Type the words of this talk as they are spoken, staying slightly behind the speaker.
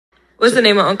What's the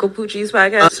name of Uncle Poochie's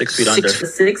podcast? 6 Feet Under.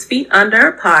 6 Feet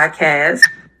Under podcast.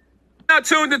 Now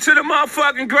tuned into the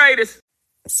motherfucking greatest.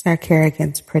 Sir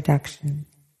Kerrigan's production.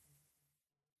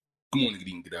 Good morning, good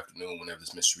evening, good afternoon. Whenever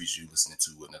this message reaches you, listening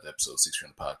to another episode of 6 Feet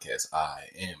Under podcast. I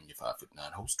am your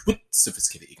 5'9" host with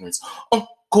sophisticated ignorance,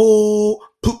 Uncle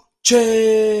Poochie.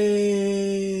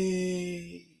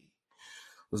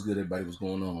 What's good, everybody? What's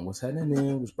going on? What's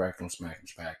happening? What's bracking? What's smacking?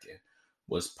 What's packing?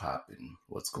 What's popping?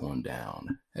 What's going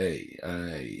down? Hey,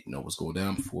 I know what's going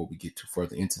down. Before we get too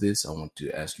further into this, I want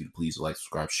to ask you to please like,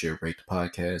 subscribe, share, rate the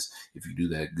podcast. If you do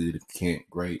that, good. If you can't,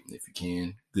 great. If you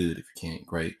can, good. If you can't,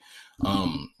 great.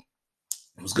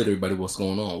 What's good, everybody? What's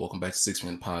going on? Welcome back to 6 Feet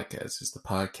Under Podcast. It's the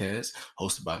podcast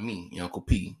hosted by me, your Uncle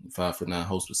P, 5'9"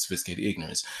 host with sophisticated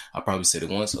ignorance. I'll probably say it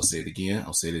once. I'll say it again.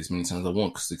 I'll say it as many times as I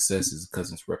want because success is a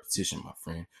cousin's repetition, my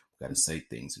friend. We got to say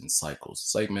things in cycles.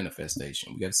 It's like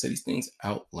manifestation. We got to say these things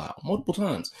out loud multiple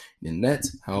times. And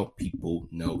that's how people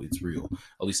know it's real.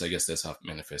 At least I guess that's how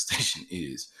manifestation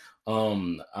is. I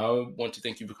want to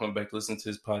thank you for coming back to listen to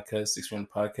this podcast, 6 Feet Under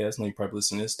Podcast. I know you're probably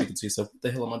listening to this, thinking to yourself, what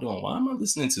the hell am I doing? Why am I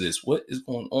listening to this? What is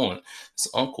going on? This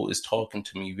uncle is talking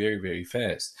to me very, very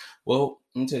fast. Well,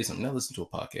 let me tell you something. Now listen to a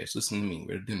podcast. Listen to me.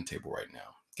 We're at a dinner table right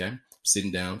now. Okay?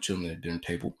 Sitting down, chilling at a dinner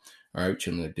table. All right,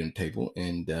 chilling at a dinner table.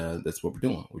 And that's what we're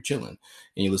doing. We're chilling.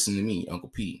 And you're listening to me, Uncle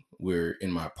P. We're in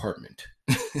my apartment.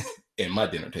 At my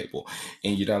dinner table,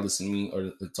 and you're not listening to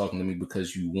me or talking to me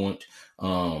because you want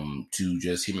to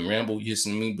just hear me ramble. You're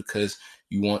listening to me because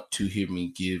you want to hear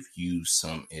me give you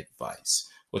some advice.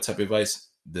 What type of advice?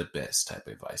 The best type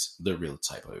of advice, the real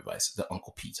type of advice, the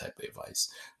Uncle P type of advice,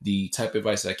 the type of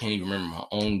advice that I can't even remember my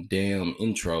own damn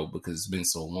intro because it's been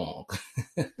so long.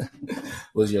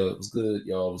 What's good,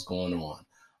 y'all? What's going on?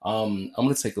 I'm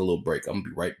gonna take a little break. I'm gonna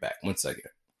be right back. 1 second.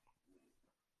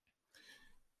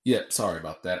 Yep, sorry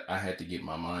about that. I had to get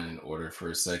my mind in order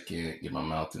for a second, get my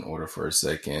mouth in order for a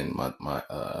second. My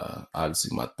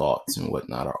obviously my thoughts and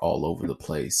whatnot are all over the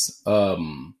place.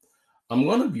 I'm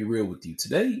gonna be real with you.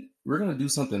 Today, we're gonna do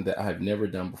something that I've never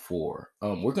done before.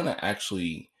 We're gonna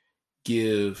actually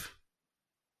give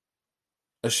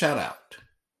a shout out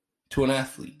to an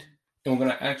athlete. And we're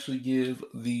going to actually give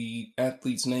the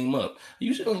athlete's name up. I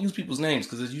usually don't use people's names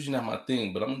because it's usually not my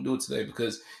thing, but I'm going to do it today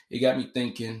because it got me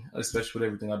thinking, especially with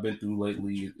everything I've been through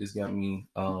lately. It's got me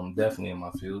definitely in my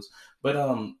feels. But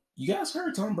you guys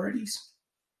heard Tom Brady's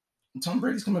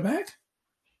coming back?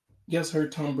 You guys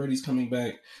heard Tom Brady's coming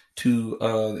back to the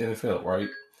NFL, right?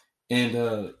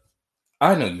 And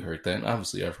I know you heard that.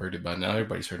 Obviously, I've heard it by now.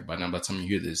 Everybody's heard it by now. By the time you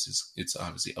hear this, it's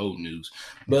obviously old news.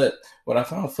 But what I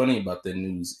found funny about that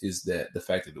news is that the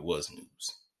fact that it was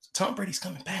news. Tom Brady's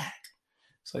coming back.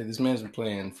 It's like this man's been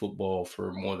playing football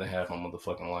for more than half my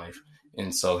motherfucking life.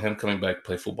 And so him coming back to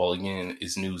play football again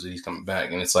is news that he's coming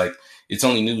back. And it's like, it's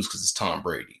only news because it's Tom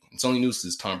Brady. It's only news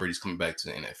because Tom Brady's coming back to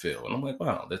the NFL. And I'm like,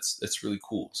 wow, that's really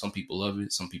cool. Some people love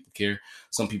it. Some people care.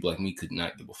 Some people like me could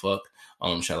not give a fuck.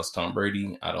 Shout out to Tom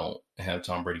Brady. I don't have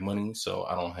Tom Brady money, so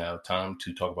I don't have time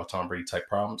to talk about Tom Brady type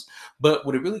problems. But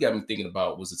what it really got me thinking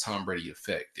about was the Tom Brady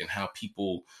effect and how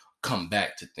people come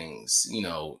back to things, you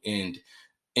know, and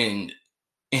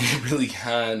it really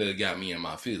kind of got me in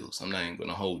my feels. I'm not even going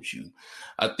to hold you.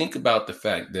 I think about the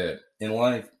fact that in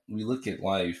life, we look at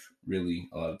life really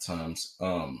a lot of times. We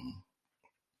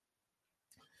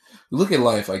look at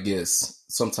life, I guess,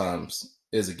 sometimes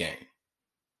as a game.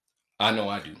 I know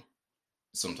I do.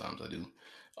 Sometimes I do.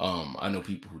 I know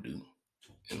people who do.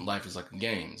 And life is like a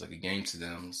game. It's like a game to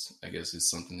them. I guess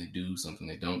it's something they do, something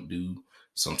they don't do.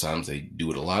 Sometimes they do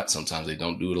it a lot. Sometimes they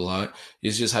don't do it a lot.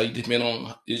 It's just how you depends on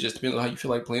how you feel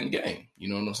like playing the game. You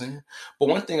know what I'm saying? But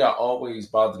one thing I always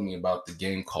bothered me about the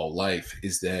game called life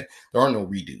is that there are no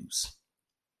redos.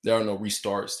 There are no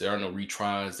restarts. There are no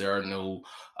retries. There are no,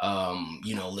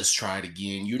 let's try it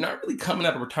again. You're not really coming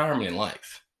out of retirement in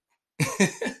life.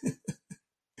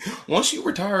 Once you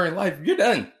retire in life, you're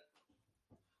done.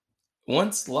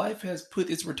 Once life has put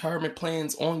its retirement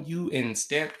plans on you and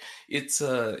stamped its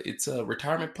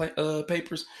retirement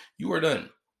papers, you are done.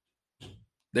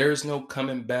 There's no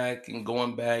coming back and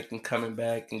going back and coming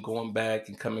back and going back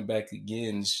and coming back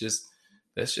again.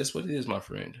 That's just what it is, my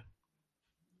friend.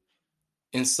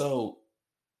 And so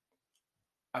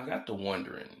I got to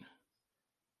wondering,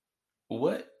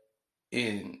 what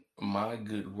in my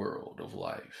good world of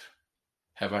life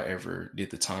have I ever did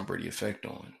the Tom Brady effect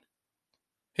on?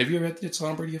 Have you ever had the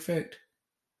Tom Brady effect?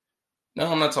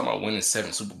 No, I'm not talking about winning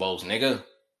 7 Super Bowls, nigga.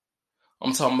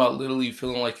 I'm talking about literally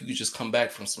feeling like you could just come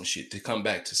back from some shit to come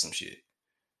back to some shit.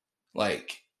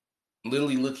 Like,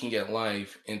 literally looking at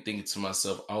life and thinking to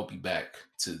myself, I'll be back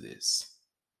to this.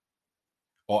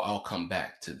 or I'll come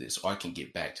back to this, or I can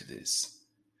get back to this.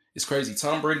 It's crazy.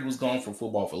 Tom Brady was gone from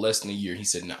football for less than a year. He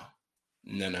said, no.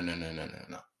 Got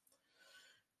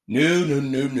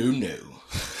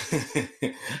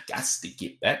to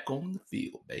get back on the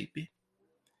field, baby.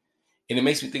 And it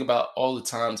makes me think about all the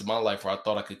times in my life where I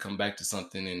thought I could come back to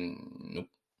something and nope.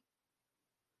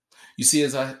 You see,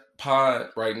 as I pod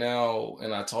right now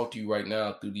and I talk to you right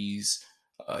now through these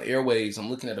airwaves, I'm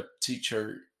looking at a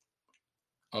t-shirt.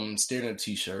 I'm staring at a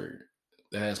t-shirt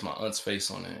that has my aunt's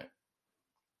face on it.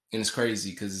 And it's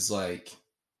crazy because it's like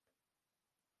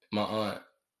my aunt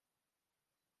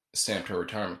stamped her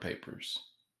retirement papers,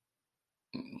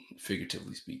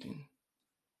 figuratively speaking.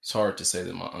 It's hard to say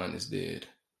that my aunt is dead.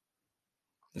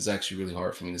 It's actually really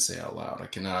hard for me to say out loud. I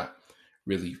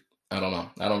don't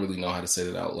really know how to say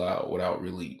that out loud without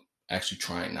really actually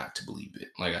trying not to believe it.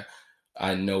 Like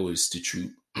I know it's the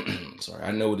truth. Sorry,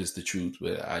 I know it is the truth,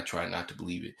 but I try not to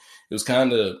believe it. It was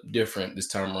kind of different this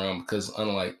time around because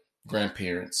unlike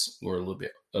grandparents who are a little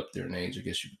bit up there in age, I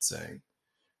guess you could say,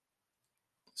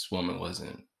 this woman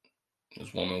wasn't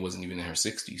even in her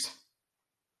 60s.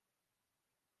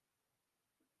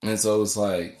 And so it's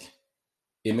like,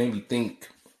 it made me think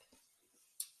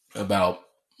about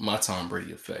my Tom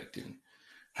Brady effect and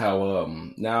how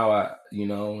now I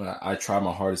try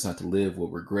my hardest not to live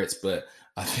with regrets, but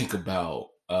I think about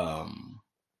one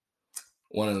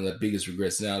of the biggest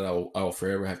regrets now that I'll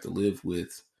forever have to live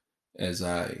with, as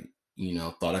I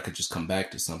thought I could just come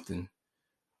back to something,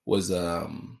 was you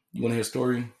want to hear a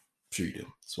story? I'm sure you do.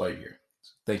 That's why you're here.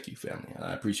 Thank you, family.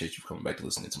 I appreciate you coming back to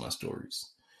listening to my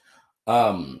stories.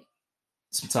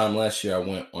 Sometime last year I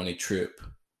went on a trip,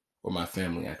 or my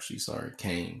family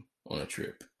came on a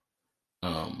trip.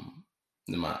 Then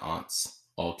my aunts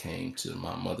all came to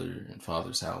my mother and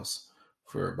father's house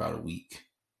for about a week.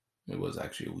 It was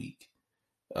actually a week.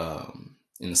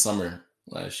 In the summer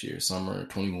last year, summer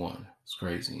 21. It's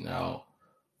crazy. Now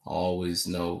I always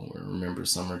know or remember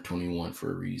summer 21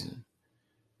 for a reason.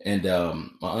 And all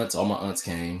my aunts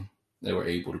came. They were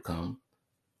able to come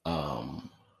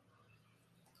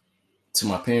to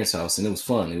my parents' house, and it was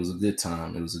fun. It was a good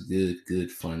time. It was a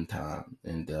good fun time.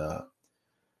 And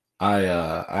I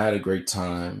had a great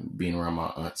time being around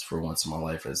my aunts for once in my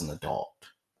life as an adult.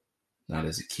 Not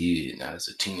as a kid, not as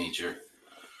a teenager,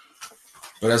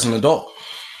 but as an adult.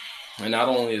 And not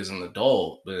only as an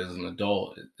adult, but as an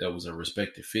adult that was a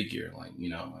respected figure. Like,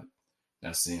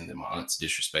 not saying that my aunts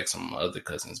disrespect some of my other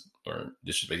cousins or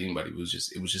disrespect anybody. It was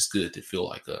just good to feel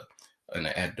like an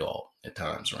adult at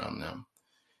times around them.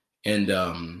 And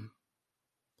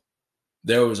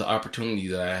there was an opportunity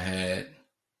that I had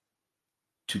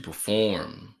to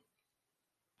perform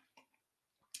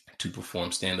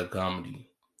stand-up comedy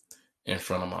in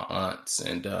front of my aunts.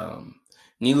 And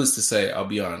needless to say, I'll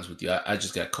be honest with you, I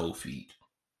just got cold feet.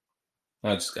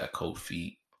 I just got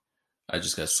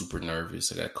super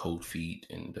nervous. I got cold feet,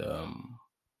 and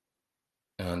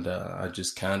I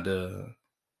just kind of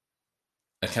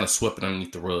swept it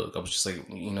underneath the rug. I was just like,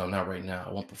 not right now.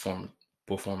 I won't perform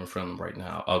in front of them right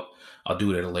now. I'll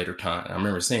do it at a later time. I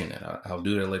remember saying that I'll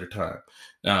do it at a later time.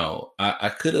 Now I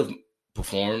could have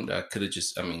performed. I could have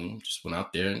just went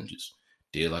out there and just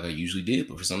did like I usually did.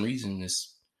 But for some reason,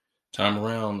 this time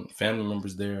around, family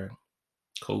members there,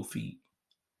 cold feet.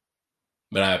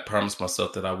 But I promised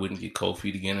myself that I wouldn't get cold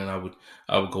feet again, and I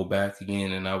would go back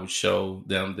again, and I would show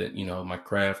them that my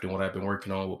craft and what I've been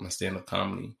working on with my stand-up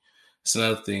comedy. It's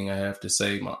another thing I have to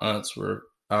say. My aunts were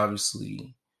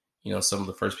obviously, some of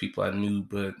the first people I knew,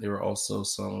 but they were also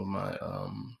some of my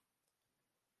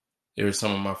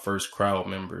first crowd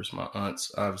members. My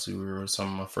aunts obviously were some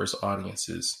of my first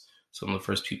audiences, some of the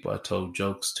first people I told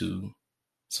jokes to,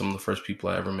 some of the first people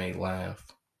I ever made laugh.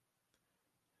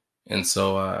 And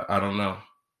so I don't know.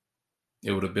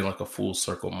 It would have been like a full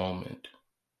circle moment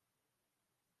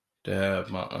to have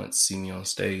my aunts see me on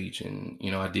stage, and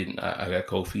I got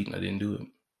cold feet and I didn't do it.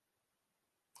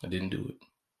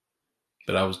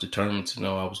 But I was determined to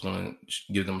know I was going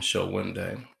to give them a show one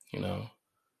day,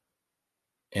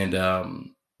 And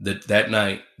that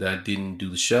night that I didn't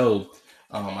do the show,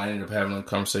 I ended up having a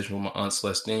conversation with my aunt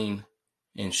Celestine,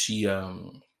 and she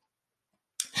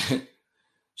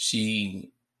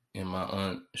and my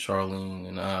aunt Charlene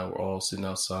and I were all sitting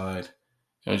outside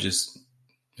and just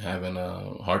having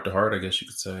a heart-to-heart, I guess you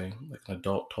could say, like an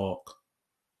adult talk.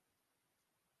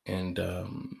 And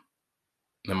then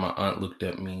my aunt looked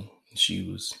at me, and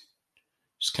she was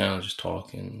just kind of just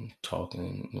talking,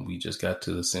 and we just got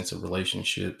to the sense of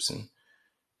relationships, and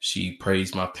she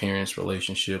praised my parents'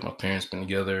 relationship. My parents been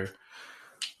together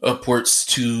upwards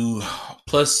to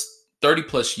 30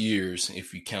 plus years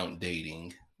if you count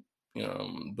dating.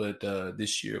 But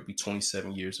this year it'll be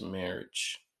 27 years of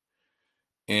marriage.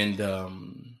 And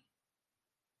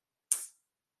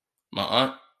my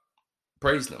aunt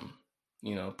praised them,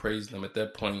 praised them. At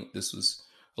that point, this was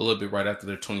a little bit right after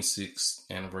their 26th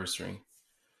anniversary.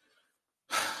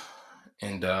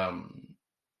 And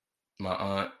my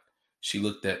aunt, she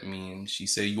looked at me and she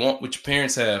said, "You want what your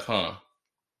parents have, huh?"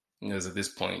 Because at this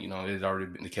point, the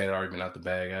cat had already been out the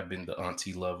bag. I've been the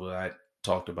auntie lover. I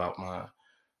talked about my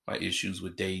issues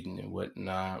with dating and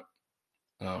whatnot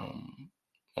on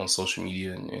social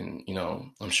media, and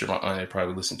I'm sure my aunt had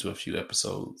probably listened to a few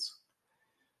episodes.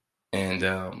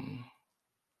 And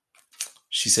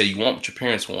she said, "You want what your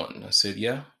parents want?" And I said,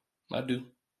 "Yeah, I do."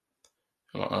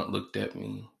 And my aunt looked at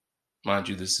me. Mind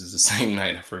you, this is the same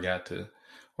night I got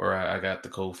the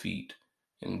cold feet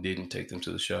and didn't take them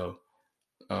to the show.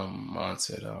 My aunt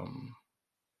said,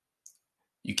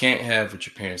 "You can't have what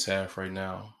your parents have right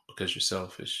now because you're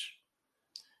selfish.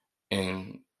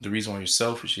 And the reason why you're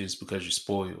selfish is because you're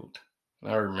spoiled."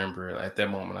 And I remember at that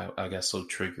moment, I got so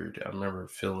triggered. I remember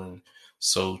feeling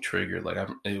so triggered.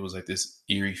 It was like this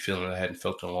eerie feeling that I hadn't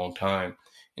felt in a long time.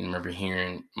 And I remember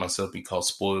hearing myself be called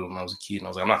spoiled when I was a kid. And I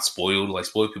was like, I'm not spoiled. Like,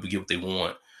 spoiled people get what they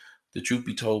want. The truth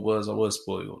be told was I was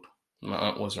spoiled. My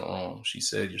aunt wasn't wrong. She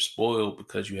said, "You're spoiled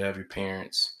because you have your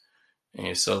parents. And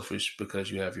you're selfish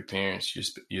because you have your parents.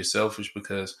 You're selfish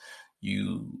because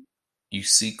you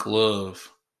seek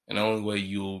love. And the only way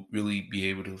you'll really be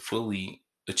able to fully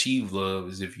achieve love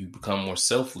is if you become more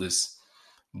selfless.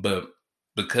 But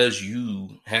because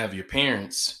you have your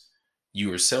parents,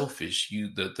 you are selfish.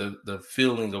 The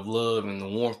feeling of love and the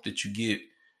warmth that you get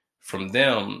from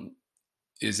them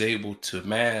is able to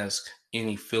mask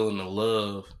any feeling of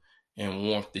love and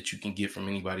warmth that you can get from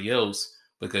anybody else,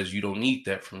 because you don't need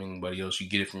that from anybody else. You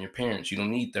get it from your parents. You don't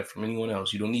need that from anyone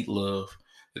else. You don't need love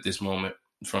at this moment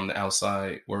from the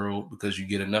outside world, because you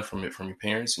get enough from it from your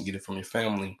parents and get it from your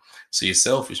family. So you're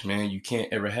selfish, man. You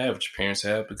can't ever have what your parents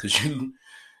have because you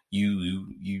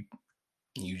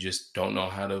just don't know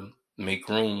how to make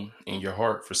room in your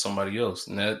heart for somebody else.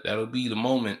 And that'll be the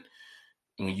moment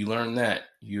when you learn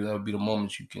that'll be the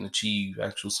moment you can achieve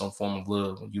some form of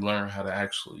love. When you learn how to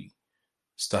actually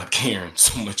stop caring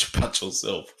so much about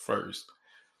yourself first.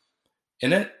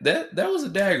 And that was a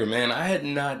dagger, man. I had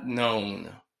not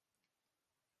known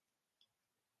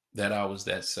that I was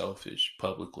that selfish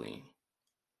publicly.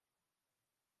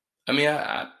 I mean,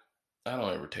 I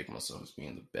don't ever take myself as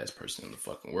being the best person in the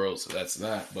fucking world, so that's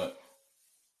that. But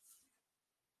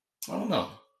I don't know.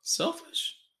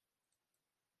 Selfish?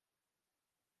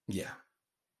 Yeah.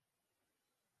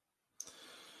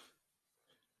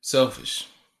 Selfish.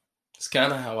 It's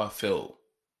kind of how I felt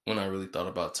when I really thought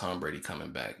about Tom Brady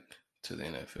coming back to the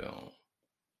NFL.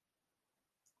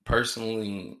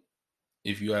 Personally,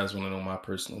 if you guys want to know my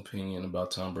personal opinion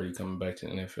about Tom Brady coming back to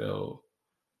the NFL,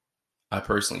 I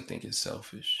personally think it's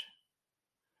selfish.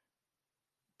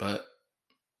 But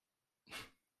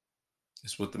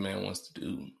it's what the man wants to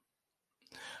do.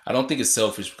 I don't think it's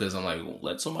selfish because I'm like, well,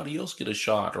 let somebody else get a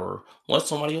shot, or let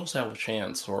somebody else have a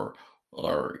chance, or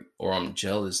I'm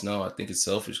jealous. No, I think it's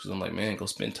selfish because I'm like, man, go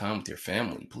spend time with your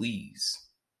family, please.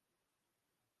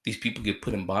 These people get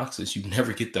put in boxes, you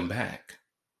never get them back.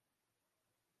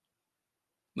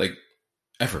 Like,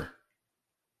 ever.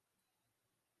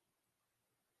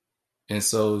 And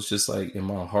so it's just like in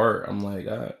my heart, I'm like,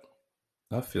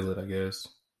 I feel it, I guess.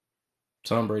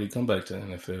 Tom Brady, come back to the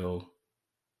NFL.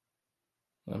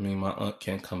 I mean, my aunt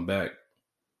can't come back.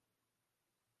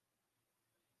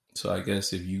 So I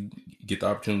guess if you get the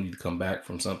opportunity to come back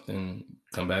from something,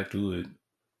 come back to it.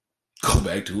 Go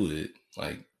back to it.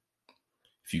 Like,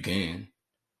 if you can.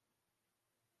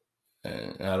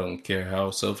 And I don't care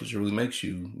how selfish it really makes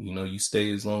you. You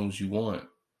stay as long as you want.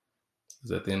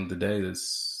 Because at the end of the day,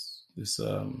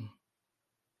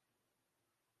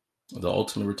 the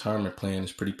ultimate retirement plan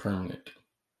is pretty permanent.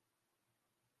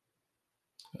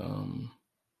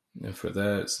 And for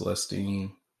that,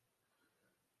 Celestine,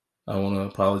 I want to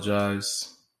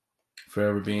apologize for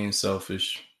ever being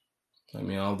selfish. I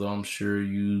mean, although I'm sure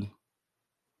you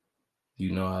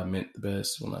know I meant the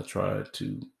best when I tried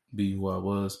to be who I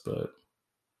was, but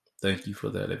thank you for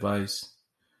that advice.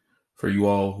 For you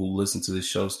all who listen to this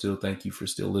show still, thank you for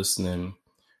still listening.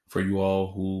 For you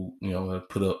all who, have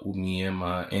put up with me and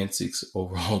my antics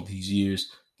over all these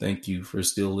years, thank you for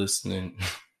still listening.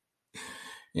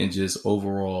 And just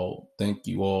overall, thank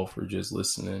you all for just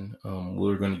listening.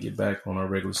 We're going to get back on our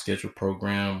regular scheduled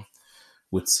program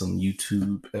with some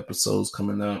YouTube episodes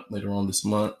coming out later on this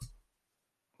month.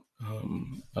 I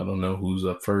don't know who's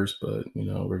up first, but,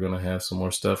 we're going to have some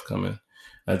more stuff coming.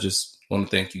 I just want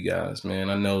to thank you guys, man.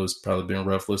 I know it's probably been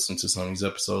rough listening to some of these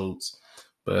episodes,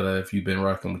 but if you've been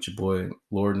rocking with your boy,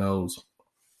 Lord knows.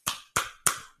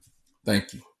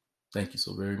 Thank you. Thank you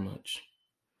so very much.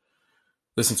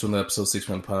 Listen to another episode 6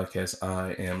 from the podcast.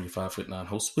 I am your 5'9"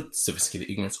 host with sophisticated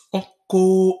ignorance,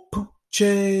 Uncle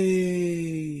Poochie.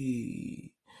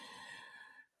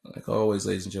 Like always,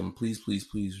 ladies and gentlemen, please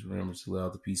remember to allow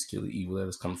the peace kill the evil that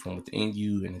is coming from within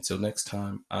you. And until next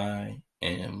time, I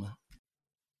am.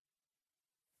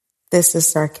 This is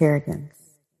Sark Arrogance.